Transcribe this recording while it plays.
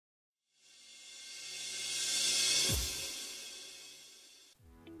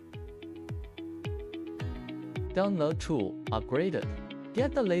Download tool upgraded.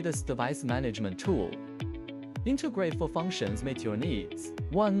 Get the latest device management tool. Integrate for functions meet your needs.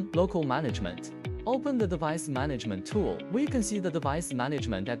 1. Local management. Open the device management tool. We can see the device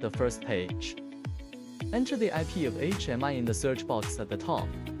management at the first page. Enter the IP of HMI in the search box at the top.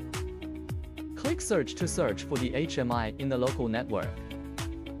 Click Search to search for the HMI in the local network.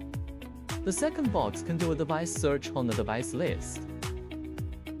 The second box can do a device search on the device list.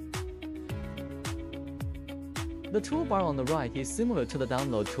 The toolbar on the right is similar to the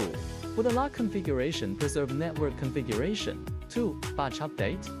download tool. For the lock configuration, preserve network configuration. 2. Batch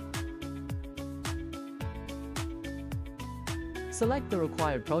update. Select the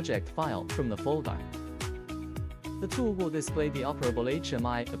required project file from the folder. The tool will display the operable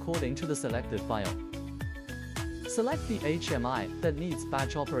HMI according to the selected file. Select the HMI that needs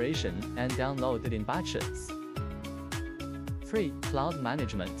batch operation and download it in batches. 3. Cloud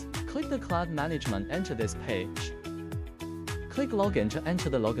management. Click the Cloud management, enter this page. Click Login to enter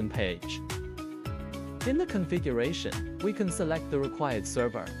the login page. In the configuration, we can select the required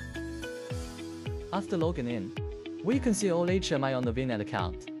server. After logging in, we can see all HMI on the VNet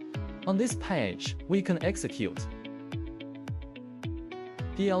account. On this page, we can execute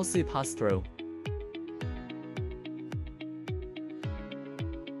DLC pass-through,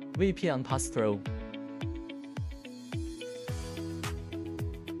 VPN pass-through,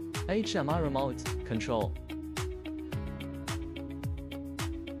 HMI remote control,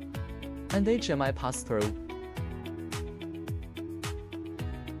 and HMI pass-through.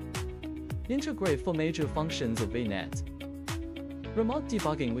 Integrate for major functions of VNet. Remote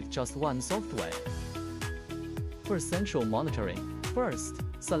debugging with just one software. For central monitoring, first,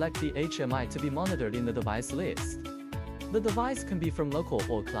 select the HMI to be monitored in the device list. The device can be from local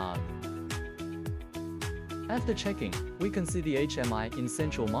or cloud. After checking, we can see the HMI in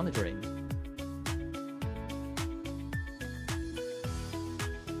central monitoring.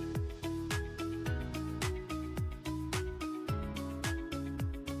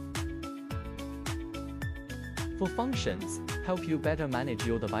 For functions, help you better manage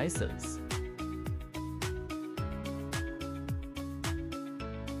your devices.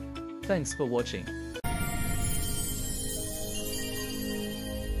 Thanks for watching.